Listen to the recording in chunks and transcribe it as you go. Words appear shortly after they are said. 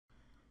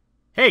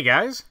Hey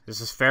guys, this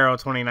is Pharaoh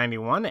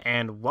 2091,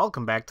 and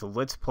welcome back to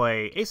Let's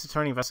Play Ace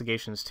Attorney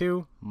Investigations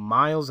 2,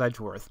 Miles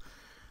Edgeworth.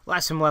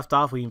 Last time we left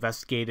off, we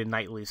investigated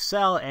Knightley's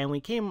cell, and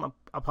we came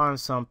upon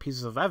some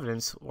pieces of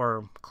evidence,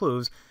 or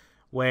clues,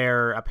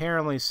 where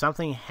apparently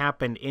something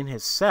happened in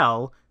his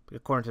cell,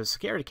 according to the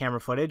security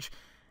camera footage,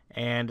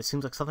 and it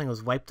seems like something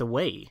was wiped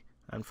away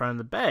in front of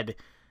the bed.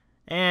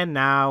 And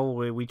now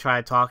we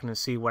tried talking to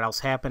see what else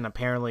happened.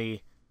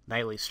 Apparently,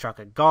 Knightley struck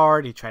a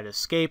guard, he tried to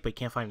escape, but he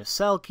can't find the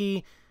cell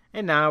key.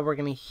 And now we're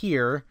going to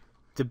hear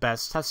the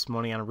best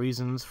testimony on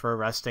reasons for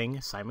arresting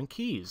Simon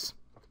Keyes.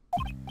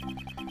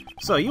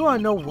 So, you want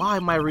to know why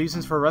my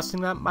reasons for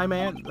arresting that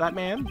man?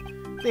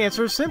 The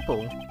answer is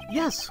simple.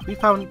 Yes, we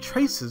found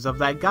traces of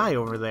that guy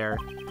over there.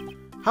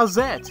 How's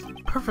that?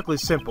 Perfectly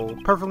simple,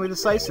 perfectly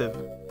decisive,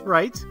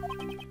 right?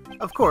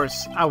 Of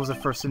course, I was the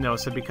first to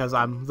notice it because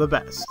I'm the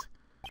best.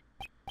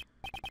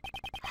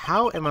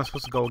 How am I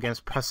supposed to go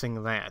against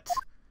pressing that?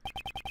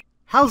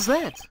 How's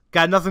that?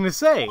 Got nothing to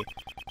say.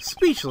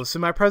 Speechless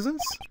in my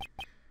presence?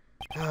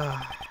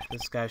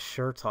 This guy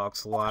sure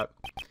talks a lot.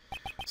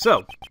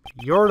 So,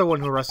 you're the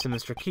one who arrested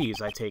Mr.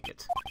 Keyes, I take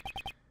it.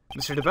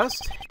 Mr.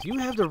 DeBest, do you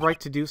have the right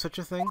to do such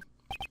a thing?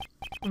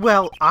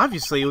 Well,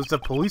 obviously it was the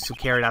police who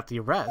carried out the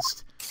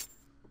arrest.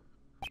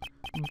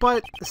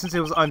 But, since it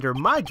was under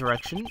my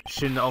direction,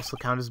 shouldn't it also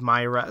count as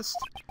my arrest?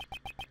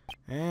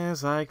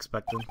 As I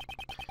expected.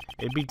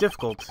 It'd be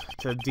difficult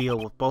to deal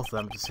with both of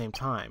them at the same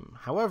time.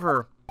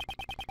 However,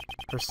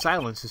 her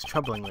silence is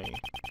troubling me.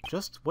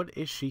 Just what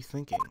is she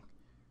thinking?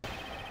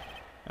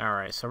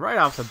 Alright, so right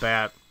off the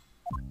bat,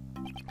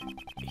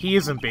 he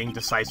isn't being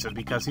decisive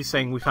because he's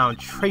saying we found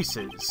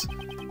traces.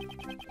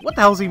 What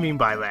the hell does he mean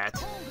by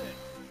that?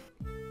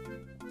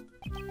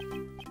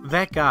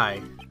 That guy,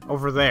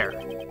 over there.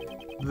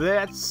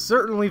 That's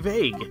certainly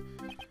vague.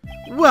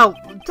 Well,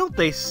 don't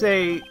they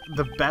say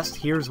the best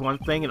hears one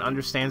thing and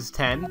understands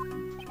 10?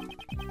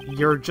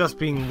 You're just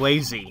being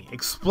lazy.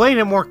 Explain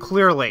it more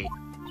clearly.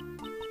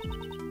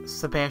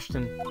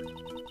 Sebastian,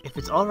 if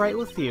it's alright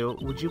with you,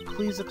 would you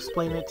please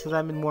explain it to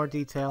them in more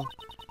detail?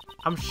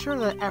 I'm sure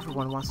that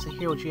everyone wants to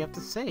hear what you have to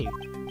say.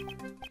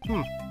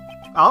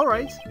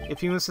 Alright,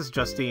 if you insist,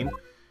 Justine.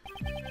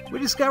 We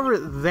discovered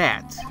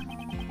that.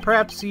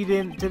 Perhaps you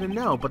didn't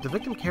know, but the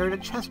victim carried a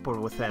chessboard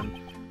with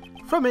him.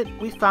 From it,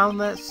 we found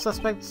that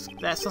suspect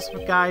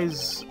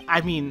guy's,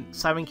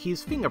 Simon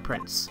Keyes'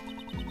 fingerprints.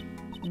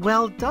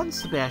 Well done,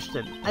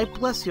 Sebastian. I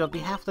bless you on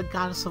behalf of the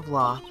Goddess of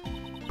Law.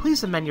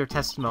 Please amend your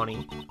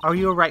testimony. Are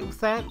you alright with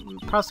that,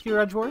 Prosecutor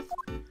Edgeworth?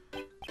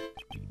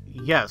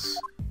 Yes.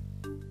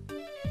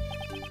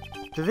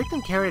 The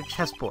victim carried a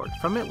chessboard.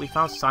 From it, we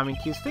found Simon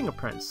Keyes'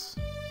 fingerprints.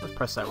 Let's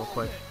press that real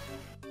quick.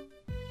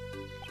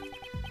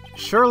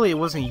 Surely it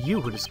wasn't you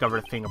who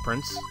discovered the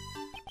fingerprints.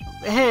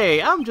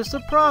 Hey, I'm just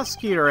a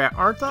prosecutor,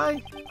 aren't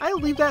I? I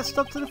leave that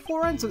stuff to the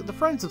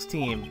forensics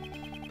team.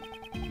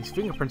 These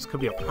fingerprints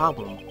could be a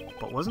problem,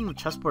 but wasn't the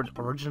chessboard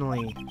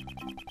originally...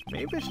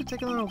 Maybe I should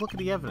take another look at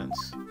the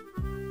evidence.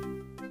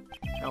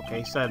 Okay,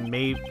 he said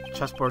maybe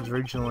chessboard's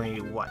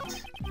originally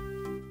what?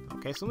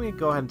 Okay, so let me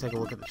go ahead and take a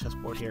look at the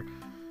chessboard here.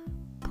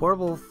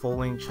 Portable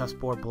folding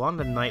chessboard belonged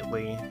to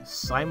Knightley.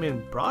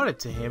 Simon brought it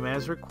to him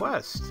as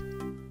request.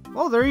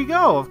 Oh, there you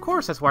go. Of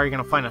course that's why you're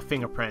going to find the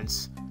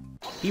fingerprints.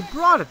 He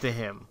brought it to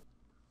him.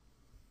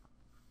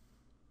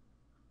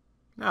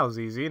 That was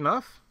easy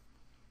enough.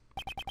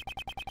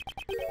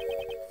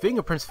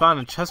 Fingerprints found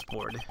on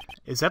chessboard.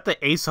 Is that the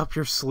ace up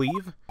your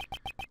sleeve?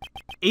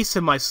 Ace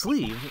in my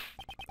sleeve?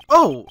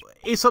 Oh,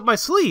 ace up my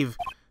sleeve!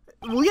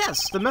 Well,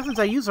 yes, the methods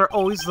I use are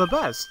always the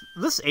best.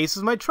 This ace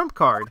is my trump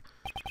card.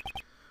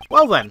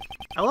 Well then,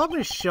 allow me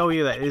to show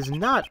you that it is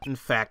not, in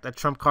fact, a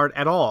trump card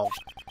at all.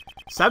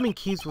 Simon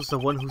Keyes was the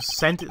one who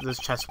sent this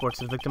chessboard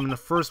to the victim in the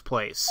first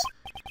place.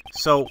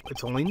 So,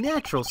 it's only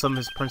natural some of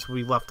his prints will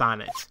be left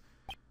on it.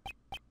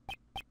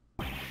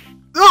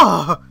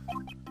 Ugh!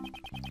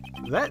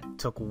 That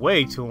took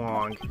way too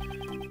long.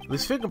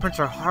 These fingerprints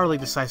are hardly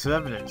decisive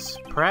evidence.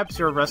 Perhaps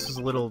your arrest was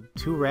a little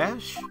too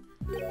rash?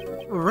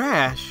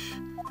 Rash?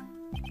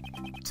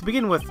 To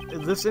begin with,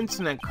 this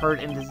incident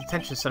occurred in the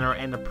detention center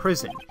and a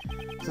prison.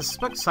 To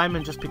suspect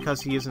Simon just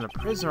because he isn't a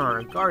prisoner or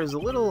a guard is a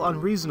little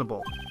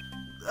unreasonable.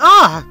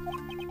 Ah!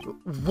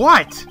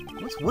 What?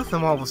 What's with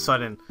him all of a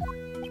sudden?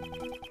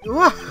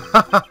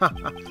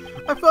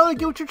 I finally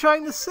get what you're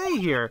trying to say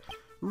here.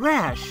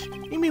 Rash?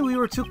 You mean we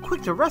were too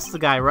quick to arrest the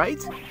guy,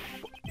 right?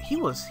 He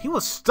was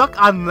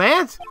stuck on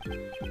that?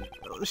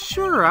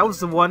 Sure, I was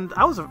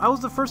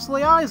the first to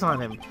lay eyes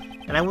on him,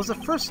 and I was the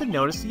first to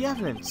notice the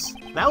evidence.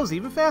 That was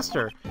even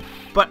faster.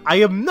 But I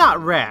am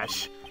not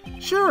rash.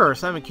 Sure,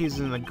 Simon Keyes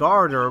isn't a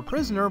guard or a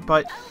prisoner,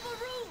 but...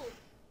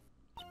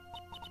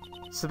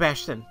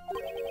 Sebastian.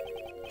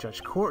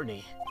 Judge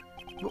Courtney.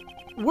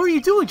 What are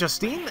you doing,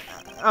 Justine?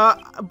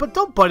 But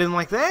don't butt in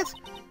like that.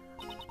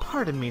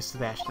 Pardon me,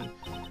 Sebastian.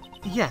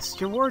 Yes,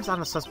 your words on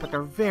the suspect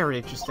are very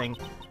interesting.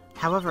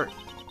 However,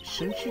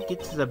 shouldn't you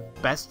get to the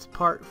best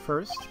part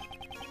first?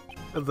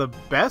 The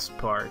best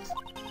part?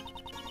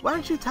 Why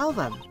don't you tell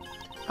them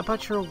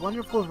about your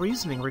wonderful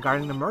reasoning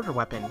regarding the murder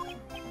weapon?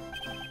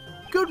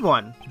 Good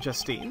one,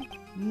 Justine.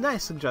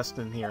 Nice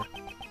suggestion here.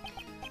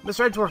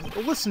 Mr. Edgeworth,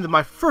 listen to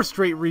my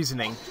first-rate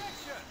reasoning.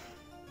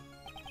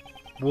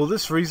 Will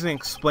this reasoning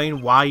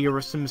explain why you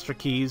arrested Mr.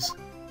 Keyes?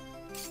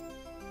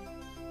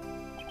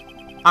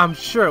 I'm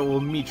sure it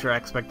will meet your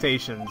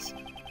expectations.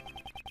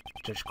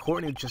 Judge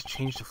Courtney just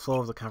changed the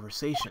flow of the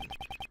conversation.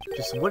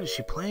 Just what is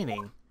she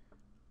planning?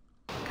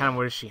 Kind of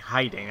what is she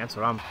hiding? That's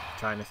what I'm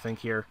trying to think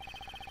here.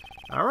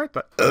 Alright,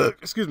 but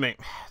excuse me.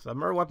 The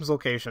murder weapon's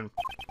location.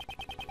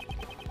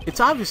 It's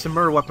obvious the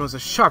murder weapon was a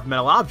sharp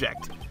metal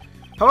object.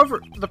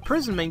 However, the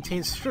prison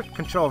maintains strict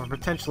control over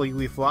potentially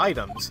lethal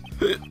items.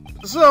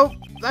 So,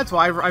 that's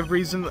why I've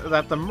reasoned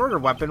that the murder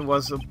weapon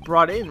was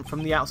brought in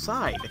from the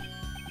outside.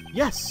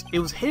 Yes, it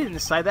was hidden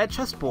inside that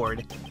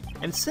chessboard.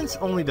 And since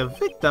only the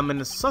victim and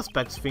the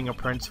suspect's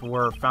fingerprints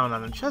were found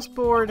on the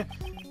chessboard,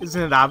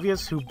 isn't it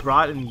obvious who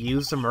brought and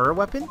used the murder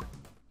weapon?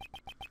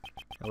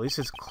 At least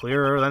it's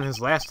clearer than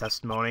his last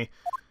testimony.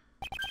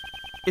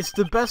 It's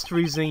the best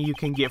reasoning you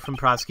can get from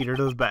Prosecutor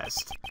to the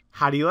best.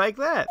 How do you like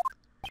that?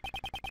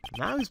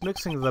 Now he's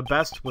mixing the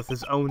best with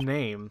his own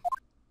name.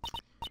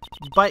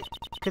 But,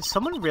 could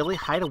someone really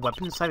hide a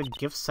weapon inside a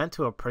gift sent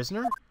to a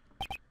prisoner?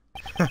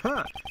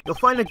 You'll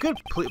find a good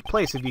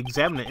place if you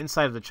examine it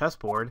inside of the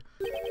chessboard.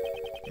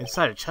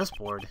 Inside a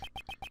chessboard?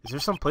 Is there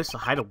some place to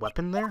hide a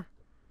weapon there?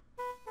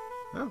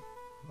 Oh,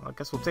 well, I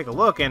guess we'll take a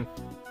look, and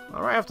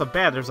right off the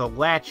bat, there's a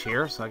latch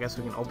here, so I guess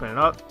we can open it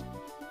up.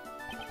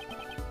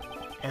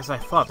 As I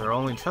thought, there are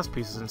only chess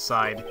pieces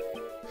inside.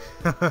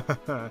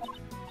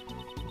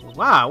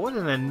 Wow, what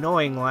an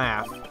annoying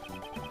laugh.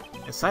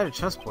 Inside a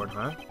chessboard,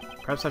 huh?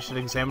 Perhaps I should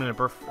examine it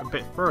a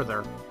bit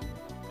further.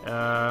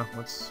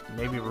 Let's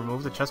maybe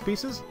remove the chess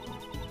pieces?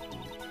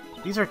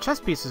 These are chess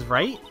pieces,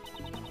 right?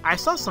 I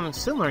saw something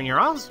similar in your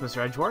office, Mr.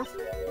 Edgeworth.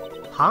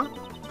 Huh?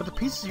 But the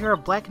pieces here are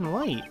black and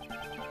white.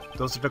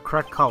 Those are the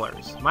correct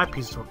colors. My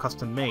pieces were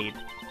custom made.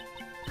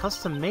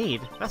 Custom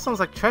made? That sounds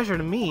like treasure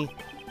to me.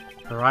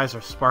 Her eyes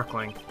are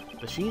sparkling.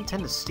 Does she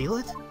intend to steal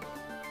it?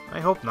 I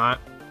hope not.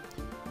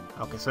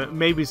 Okay, so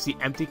maybe it's the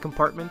empty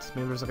compartment.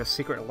 Maybe there's like a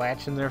secret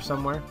latch in there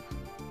somewhere.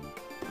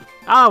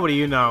 Ah, what do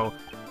you know?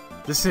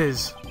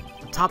 The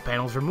top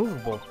panel's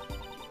removable.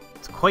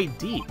 It's quite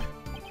deep.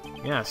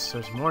 Yes,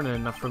 there's more than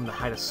enough room to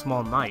hide a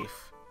small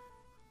knife.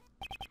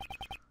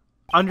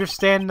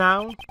 Understand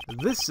now?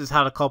 This is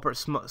how the culprit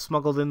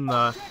smuggled in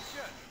the...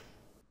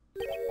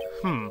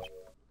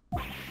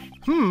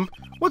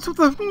 What's with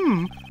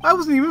the I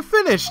wasn't even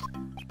finished!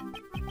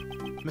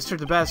 Mr.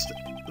 DeBest,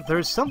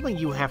 there's something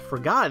you have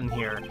forgotten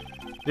here.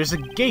 There's a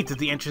gate at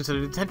the entrance of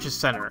the detention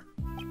center.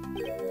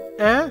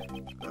 Eh?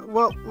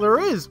 Well, there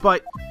is,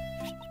 but...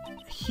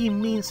 He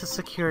means the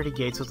security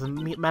gates with the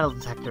metal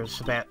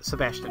detectors,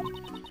 Sebastian.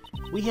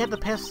 We had to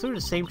pass through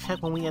the same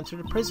check when we entered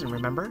the prison,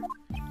 remember?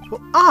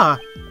 Well,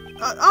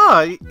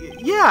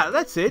 yeah,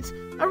 that's it.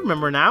 I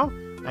remember now.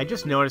 I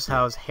just noticed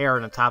how his hair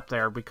in the top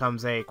there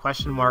becomes a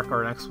question mark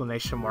or an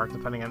exclamation mark,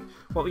 depending on...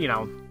 Well, you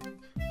know,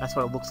 that's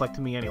what it looks like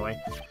to me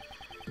anyway.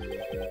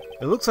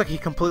 It looks like he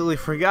completely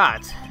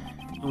forgot.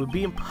 It would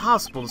be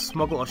impossible to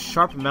smuggle a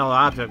sharp metal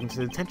object into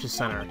the detention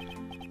center.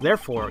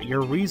 Therefore,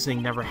 your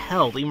reasoning never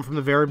held, even from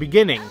the very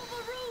beginning.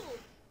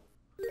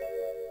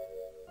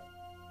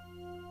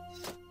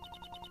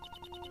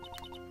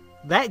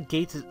 That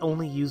gate is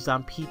only used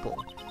on people.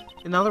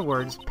 In other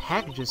words,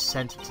 packages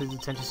sent to the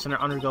detention center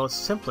undergo a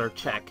simpler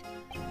check.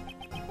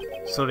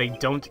 So they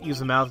don't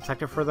use a metal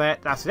detector for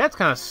that? That's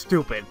kind of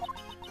stupid.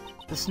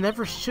 This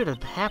never should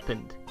have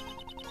happened.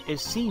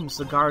 It seems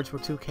the guards were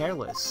too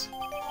careless.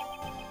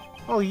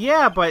 Well,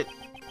 yeah, but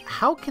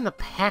how can the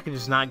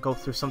packages not go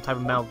through some type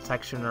of metal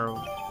detection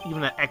or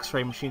even an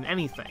X-ray machine,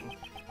 anything?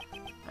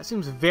 That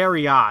seems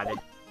very odd.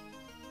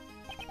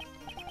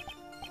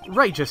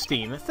 Right,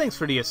 Justine. Thanks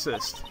for the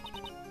assist.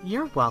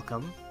 You're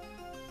welcome.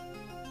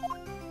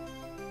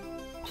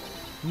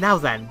 Now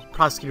then,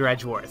 Prosecutor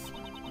Edgeworth,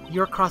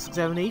 your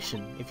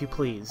cross-examination, if you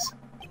please.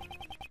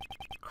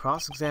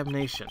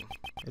 Cross-examination.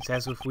 It's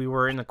as if we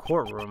were in a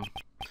courtroom.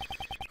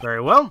 Very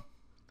well.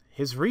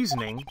 His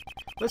reasoning.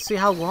 Let's see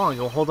how long it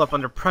will hold up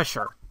under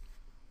pressure.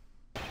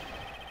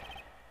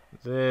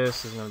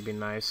 This is going to be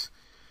nice.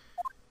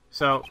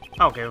 So,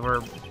 okay,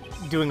 we're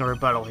doing a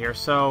rebuttal here.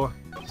 So,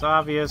 it's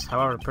obvious,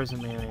 however,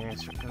 prison may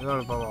answer.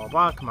 Blah, blah, blah,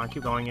 blah. Come on,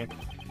 keep going here.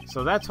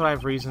 So that's what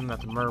I've reasoned that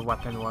the murder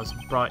weapon was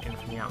brought in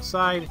from the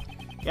outside.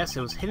 Yes,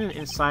 it was hidden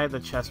inside the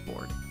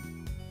chessboard.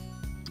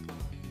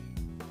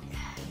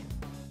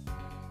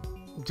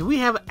 Do we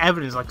have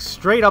evidence, like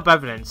straight up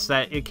evidence,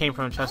 that it came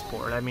from a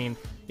chessboard? I mean,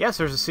 yes,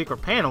 there's a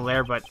secret panel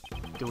there, but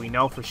do we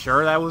know for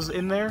sure that was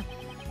in there?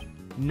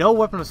 No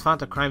weapon was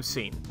found at the crime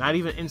scene, not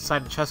even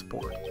inside the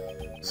chessboard.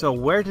 So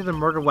where did the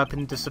murder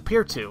weapon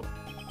disappear to?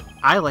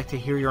 I'd like to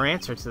hear your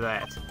answer to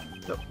that.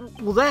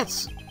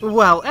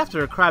 Well,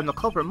 after the crime, the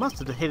culprit must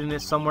have hidden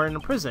it somewhere in the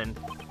prison.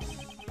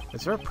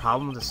 Is there a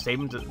problem with the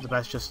statement that the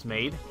best just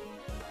made?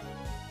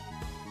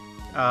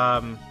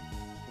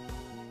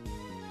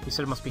 He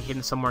said it must be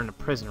hidden somewhere in the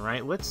prison,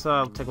 right? Let's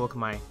take a look at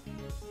my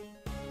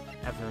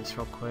evidence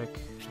real quick.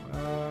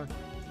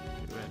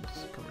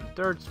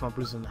 dirt. Small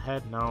bruise in the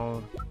head.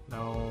 No.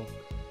 No.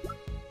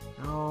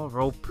 No.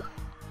 Rope.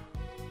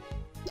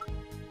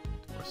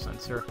 Or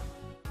sensor.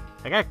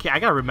 I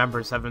gotta remember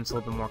this evidence a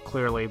little bit more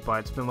clearly, but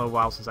it's been a little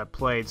while since I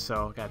played,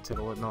 so I gotta take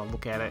a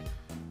look at it.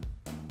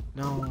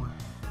 No.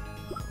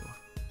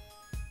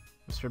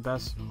 Mr.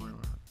 Best.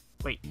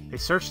 Wait, they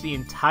searched the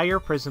entire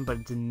prison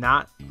but did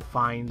not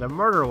find the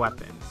murder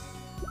weapon.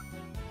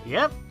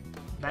 Yep,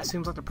 that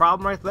seems like the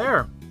problem right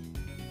there.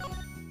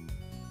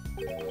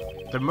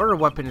 The murder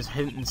weapon is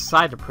hidden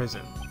inside the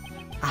prison.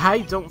 I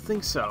don't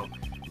think so.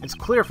 It's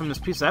clear from this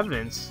piece of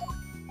evidence.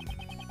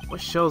 What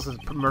shows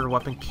that the murder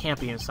weapon can't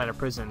be inside a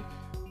prison?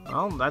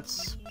 Well,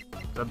 that's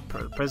the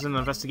prison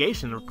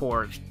investigation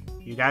report.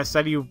 You guys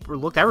said you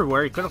looked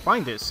everywhere, you couldn't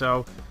find it,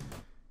 so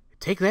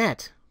take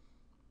that.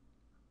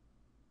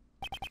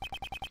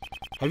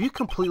 Have you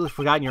completely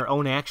forgotten your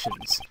own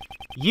actions?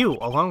 You,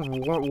 along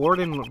with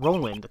Warden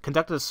Roland,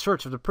 conducted a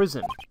search of the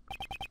prison.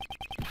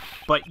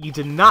 But you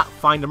did not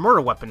find a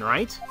murder weapon,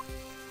 right?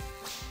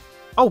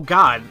 Oh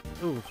god.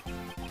 Ooh.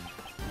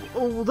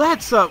 Oh,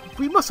 that's,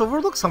 we must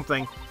overlook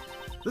something.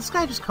 This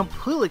guy just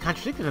completely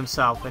contradicted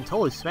himself and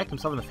totally smacked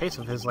himself in the face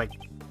with his, like,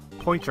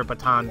 pointer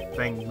baton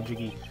thing,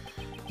 Jiggy.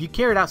 You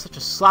carried out such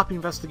a sloppy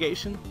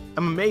investigation?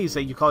 I'm amazed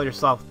that you call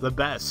yourself the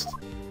best.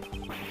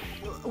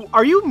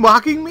 Are you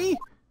mocking me?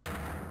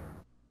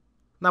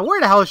 Now, where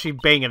the hell is she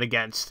banging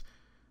against?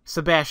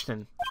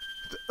 Sebastian.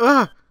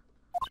 Ugh!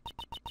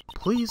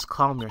 Please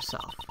calm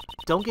yourself.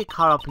 Don't get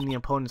caught up in the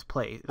opponent's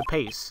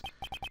pace.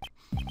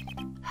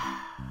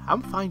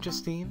 I'm fine,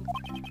 Justine.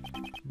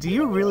 Do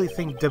you really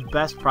think the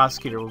best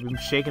prosecutor will be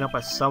shaken up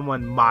by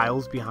someone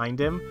miles behind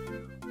him?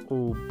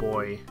 Oh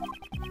boy.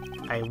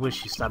 I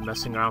wish he stopped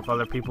messing around with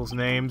other people's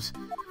names.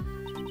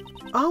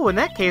 Oh, in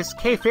that case,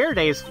 Kay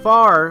Faraday is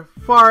far,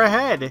 far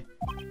ahead.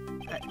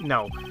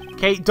 No.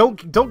 Kay,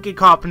 don't get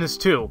caught up in this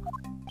too.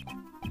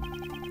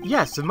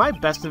 Yes, if my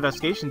best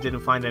investigation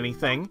didn't find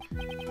anything,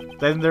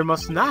 then there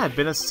must not have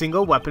been a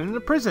single weapon in the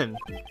prison.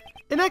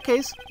 In that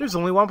case, there's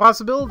only one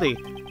possibility.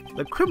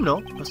 The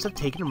criminal must have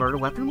taken a murder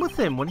weapon with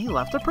him when he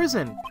left the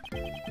prison.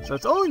 So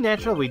it's only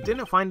natural we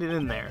didn't find it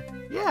in there.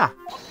 Yeah.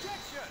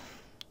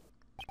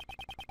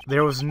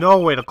 There was no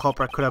way the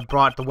culprit could have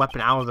brought the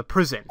weapon out of the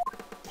prison.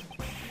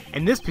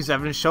 And this piece of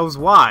evidence shows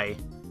why.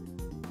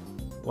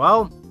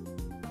 Well,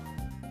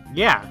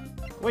 yeah.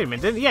 Wait a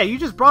minute. Yeah, you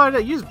just brought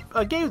it. You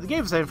just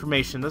gave us that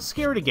information. The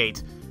security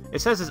gate. It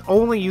says it's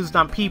only used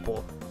on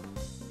people.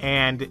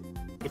 And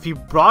if you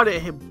brought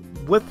it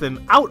with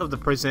them out of the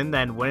prison,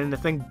 then wouldn't the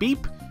thing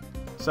beep?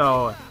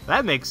 So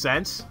that makes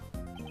sense.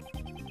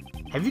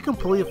 Have you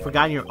completely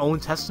forgotten your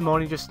own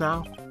testimony just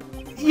now?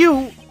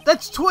 You!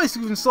 That's twice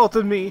you've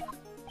insulted me!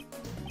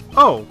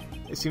 Oh,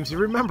 it seems you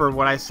remember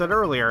what I said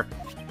earlier.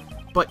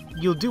 But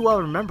you'll do well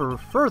to remember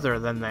further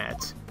than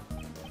that.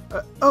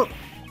 Oh,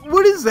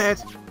 what is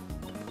that?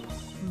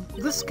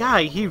 This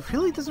guy, he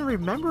really doesn't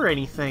remember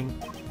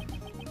anything.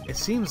 It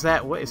seems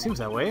that way.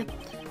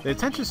 The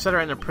detention center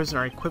and the prison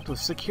are equipped with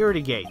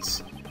security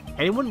gates.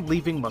 Anyone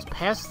leaving must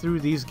pass through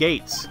these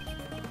gates.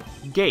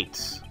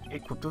 Gates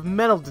equipped with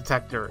metal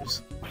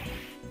detectors.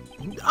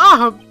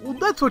 Ah, well,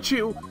 that's what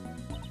you...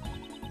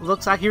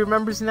 Looks like he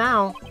remembers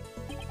now.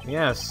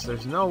 Yes,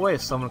 there's no way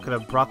someone could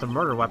have brought the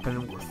murder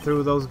weapon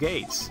through those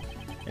gates.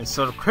 And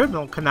so the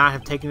criminal could not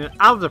have taken it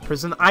out of the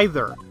prison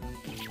either.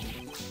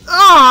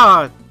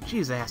 Ah!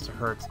 Jeez, that has to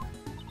hurt.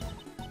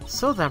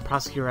 So then,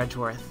 Prosecutor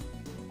Edgeworth,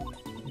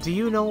 do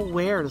you know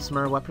where this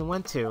murder weapon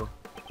went to?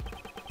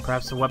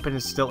 Perhaps the weapon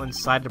is still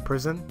inside the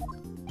prison?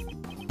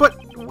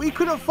 But we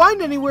couldn't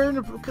find it anywhere in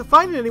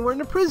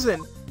the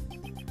prison.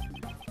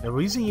 The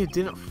reason you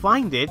didn't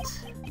find it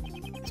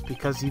is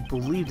because you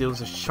believed it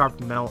was a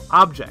sharp metal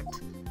object.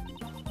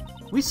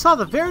 We saw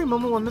the very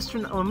moment when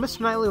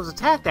Mr. Knightley was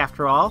attacked,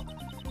 after all.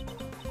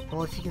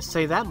 Well, if you can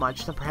say that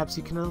much, then perhaps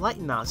you can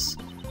enlighten us.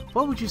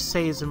 What would you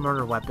say is a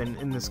murder weapon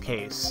in this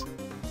case?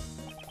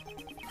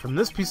 From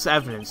this piece of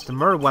evidence, the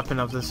murder weapon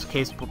of this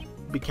case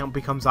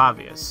becomes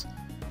obvious.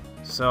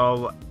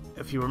 So,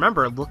 if you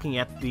remember, looking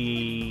at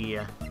the...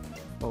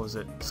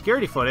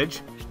 security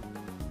footage,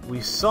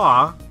 we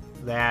saw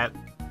that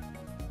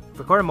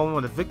recorded a moment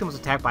when the victim was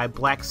attacked by a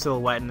black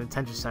silhouette in the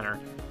detention center.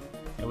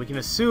 And we can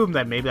assume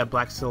that maybe that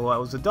black silhouette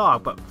was a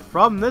dog, but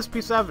from this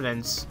piece of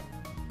evidence,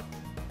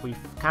 we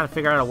kind of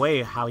figured out a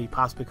way how he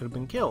possibly could have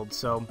been killed,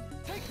 so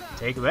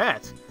take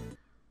that.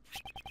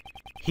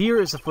 Here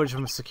is the footage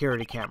from a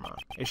security camera.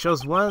 It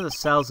shows one of the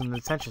cells in the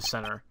detention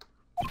center.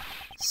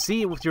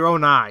 See it with your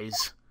own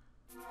eyes.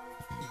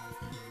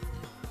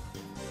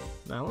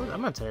 Now, I'm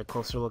gonna take a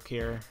closer look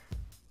here.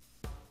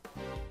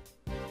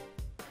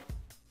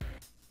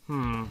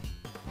 You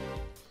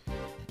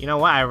know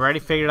what? I already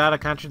figured out a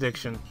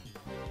contradiction.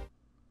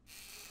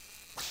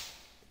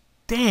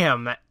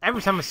 Damn!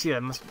 Every time I see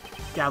that,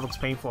 God, looks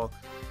painful.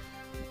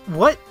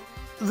 What?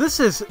 This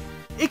is...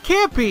 It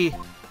can't be!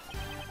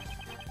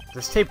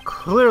 This tape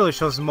clearly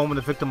shows the moment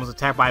the victim was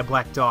attacked by a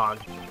black dog.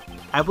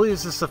 I believe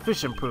this is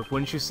sufficient proof,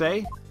 wouldn't you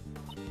say?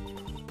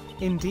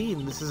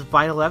 Indeed, this is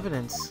vital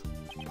evidence.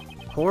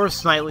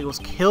 Horace Knightley was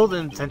killed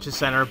in the detention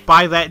center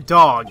by that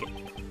dog.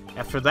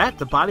 After that,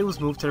 the body was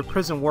moved to the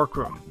prison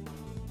workroom.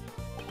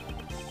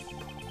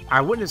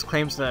 Eyewitness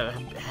claims to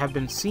have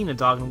been seen a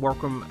dog in the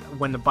workroom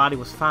when the body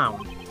was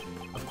found.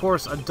 Of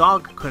course, a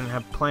dog couldn't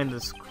have planned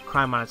this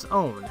crime on its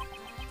own.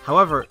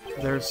 However,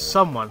 there's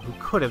someone who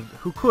could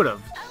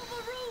have.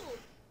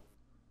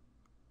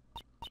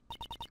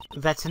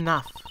 That's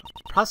enough.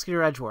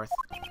 Prosecutor Edgeworth.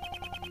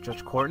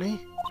 Judge Courtney?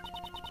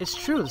 It's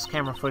true this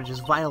camera footage is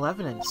vital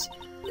evidence.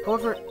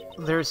 However,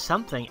 there is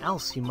something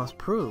else you must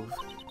prove.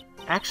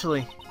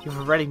 Actually, you've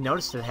already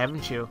noticed it,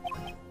 haven't you?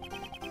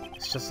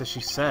 It's just as she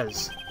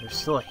says, there's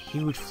still a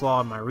huge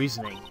flaw in my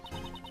reasoning.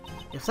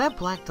 If that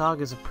black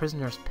dog is a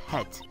prisoner's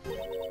pet,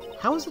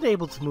 how is it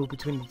able to move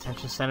between the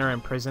detention center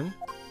and prison?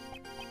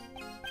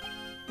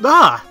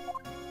 Ah!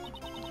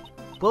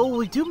 What will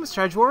we do, Mr.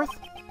 Edgeworth?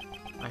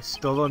 I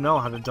still don't know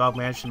how the dog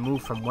managed to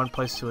move from one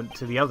place to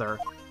the other.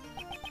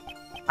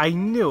 I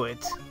knew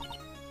it.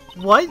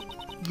 What?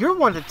 You're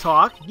one to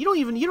talk. You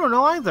don't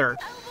know either.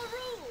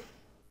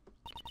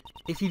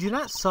 If you do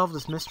not solve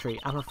this mystery,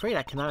 I'm afraid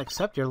I cannot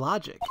accept your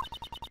logic.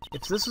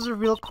 If this is a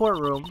real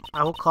courtroom,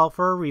 I will call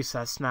for a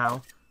recess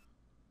now.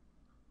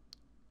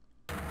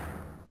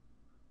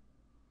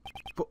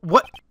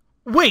 What?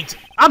 Wait!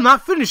 I'm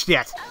not finished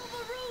yet!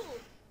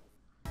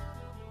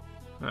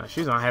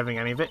 She's not having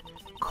any of it.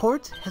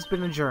 Court has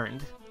been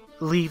adjourned.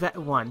 Leave at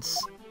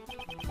once.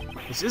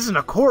 This isn't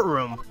a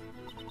courtroom!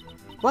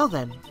 Well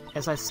then,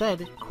 as I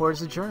said, court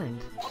is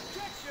adjourned.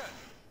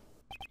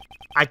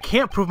 I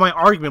can't prove my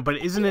argument, but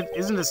isn't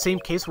the same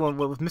case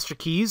with Mr.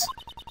 Keyes?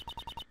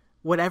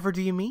 Whatever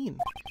do you mean?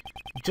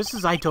 Just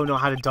as I don't know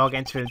how the dog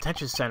entered the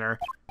detention center,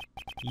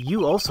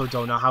 you also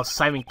don't know how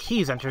Simon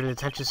Keyes entered the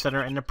detention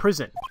center and the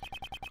prison.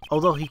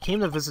 Although he came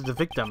to visit the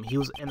victim, he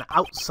was an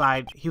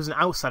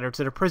outsider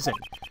to the prison.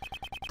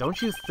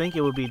 Don't you think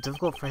it would be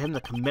difficult for him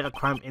to commit a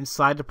crime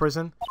inside the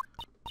prison?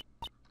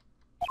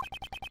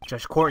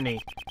 Judge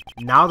Courtney,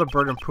 now the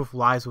burden of proof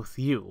lies with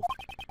you.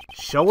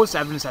 Show us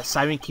evidence that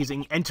Simon Keyes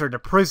entered the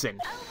prison.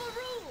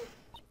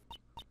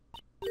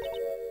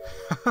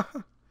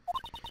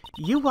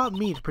 You want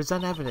me to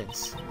present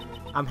evidence.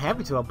 I'm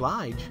happy to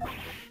oblige.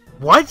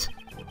 What?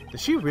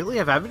 Does she really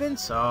have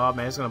evidence? Oh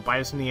man, it's gonna bite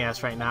us in the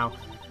ass right now.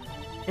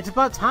 It's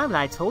about time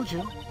that I told you.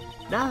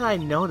 Now that I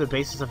know the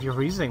basis of your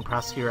reasoning,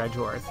 Prosecutor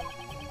Edgeworth.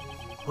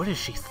 What is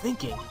she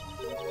thinking?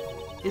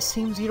 It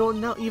seems you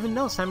don't even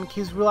know Simon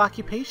Keyes' real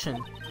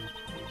occupation.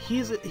 He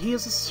is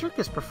a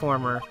circus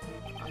performer.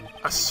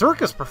 A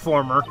circus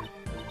performer?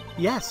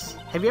 Yes.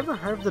 Have you ever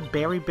heard of the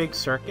Very Big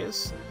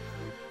Circus?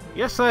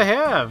 Yes, I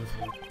have.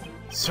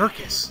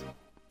 Circus.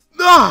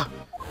 Ah!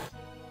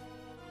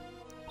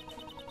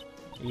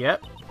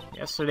 Yep.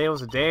 Yesterday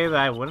was a day that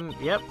I wouldn't.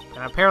 Yep.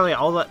 And apparently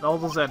all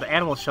those at the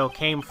animal show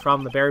came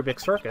from the Very Big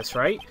Circus,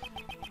 right?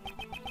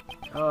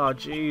 Oh,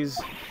 jeez.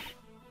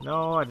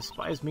 No, I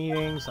despise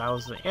meetings. I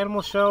was the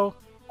animal show.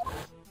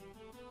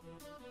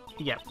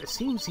 Yep. It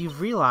seems you've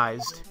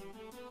realized.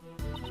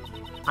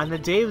 On the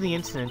day of the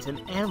incident, an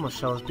animal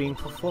show is being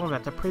performed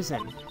at the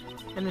prison,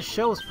 and the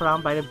show was put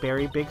on by the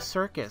Very Big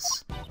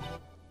Circus.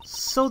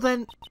 So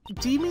then,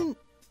 do you mean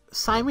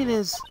Simon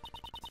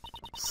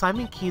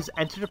Keyes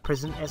entered the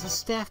prison as a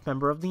staff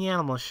member of the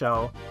animal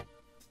show?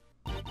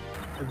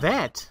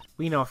 That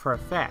we know for a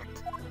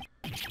fact.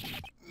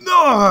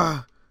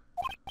 Ugh!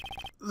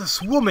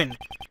 This woman,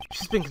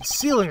 she's been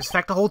concealing this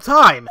fact the whole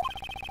time.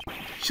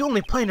 She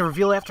only planned to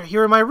reveal it after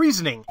hearing my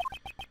reasoning.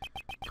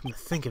 Come to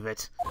think of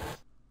it.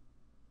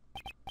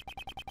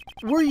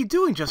 What are you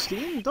doing,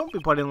 Justine? Don't be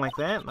put in like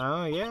that.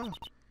 Oh, yeah.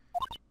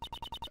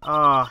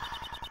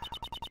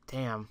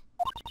 Damn.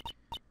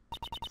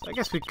 So I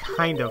guess we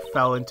kind of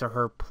fell into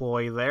her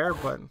ploy there,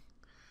 but...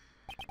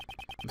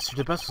 Mr.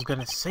 DeBest was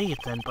gonna say it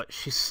then, but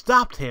she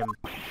stopped him.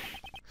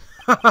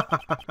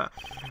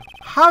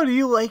 How do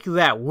you like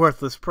that,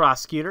 worthless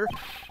prosecutor?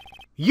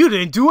 You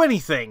didn't do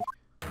anything!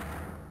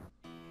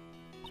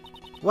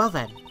 Well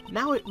then,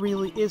 now it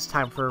really is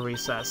time for a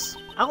recess.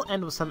 I'll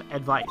end with some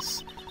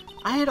advice.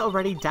 I had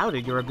already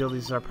doubted your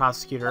abilities as a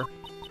prosecutor,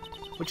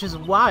 which is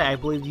why I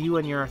believed you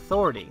and your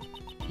authority.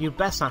 You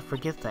best not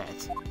forget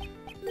that.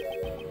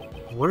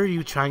 What are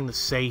you trying to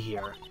say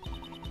here?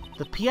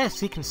 The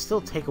PIC can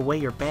still take away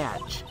your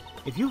badge.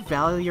 If you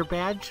value your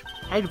badge,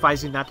 I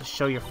advise you not to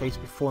show your face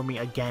before me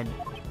again.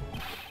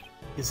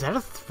 Is that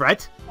a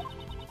threat?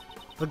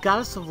 The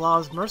Goddess of Law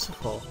is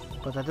merciful,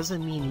 but that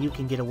doesn't mean you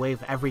can get away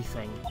with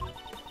everything.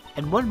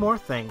 And one more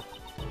thing.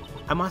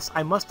 I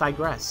must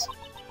digress.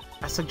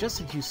 I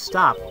suggested you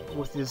stop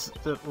with this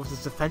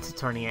Defense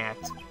Attorney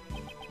Act.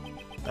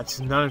 That's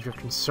none of your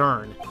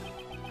concern.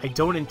 I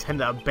don't intend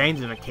to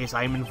abandon a case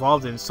I am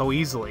involved in so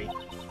easily.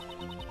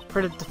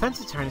 For the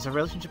defense attorneys, a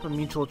relationship of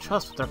mutual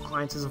trust with their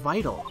clients is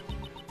vital.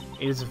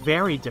 It is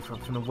very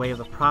different from the way of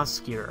the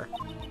prosecutor.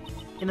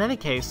 In any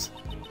case,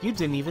 you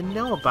didn't even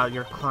know about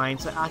your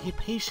client's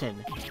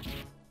occupation.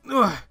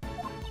 Ugh.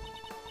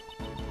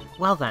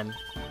 Well then,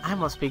 I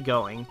must be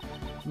going.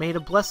 May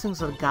the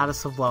blessings of the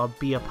Goddess of Law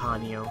be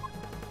upon you.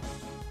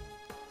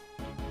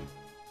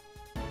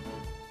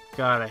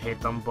 God, I hate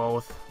them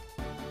both.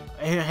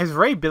 Has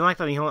Ray been like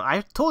that?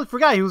 I totally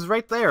forgot he was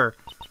right there.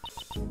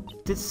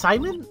 Did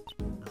Simon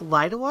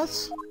lie to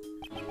us?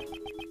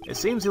 It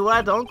seems he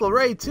lied to Uncle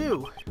Ray,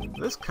 too.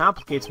 This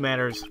complicates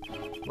matters.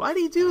 Why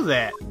do you do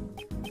that?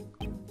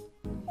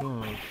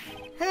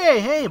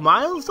 Hey,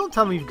 Miles, don't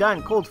tell me you've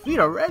gotten cold feet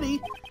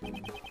already.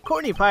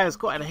 Courtney Pie is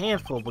quite a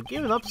handful, but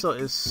giving up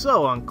is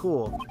so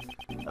uncool.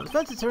 A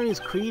defense attorney's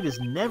creed is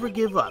never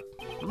give up.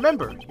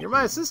 Remember, you're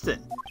my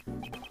assistant.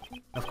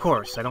 Of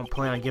course, I don't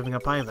plan on giving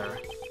up either.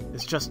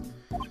 It's just...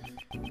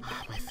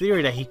 my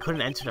theory that he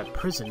couldn't enter that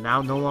prison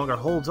now no longer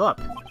holds up.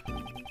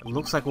 It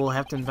looks like we'll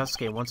have to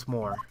investigate once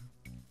more.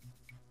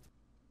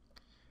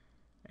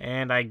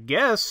 And I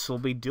guess we'll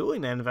be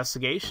doing that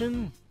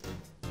investigation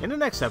in the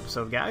next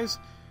episode, guys.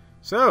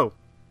 So,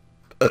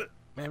 I've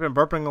been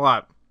burping a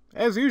lot,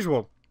 as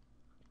usual.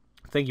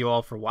 Thank you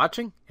all for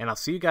watching, and I'll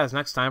see you guys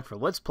next time for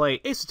Let's Play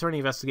Ace Attorney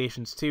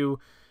Investigations 2,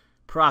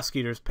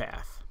 Prosecutor's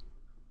Path.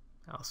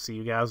 I'll see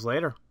you guys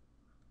later.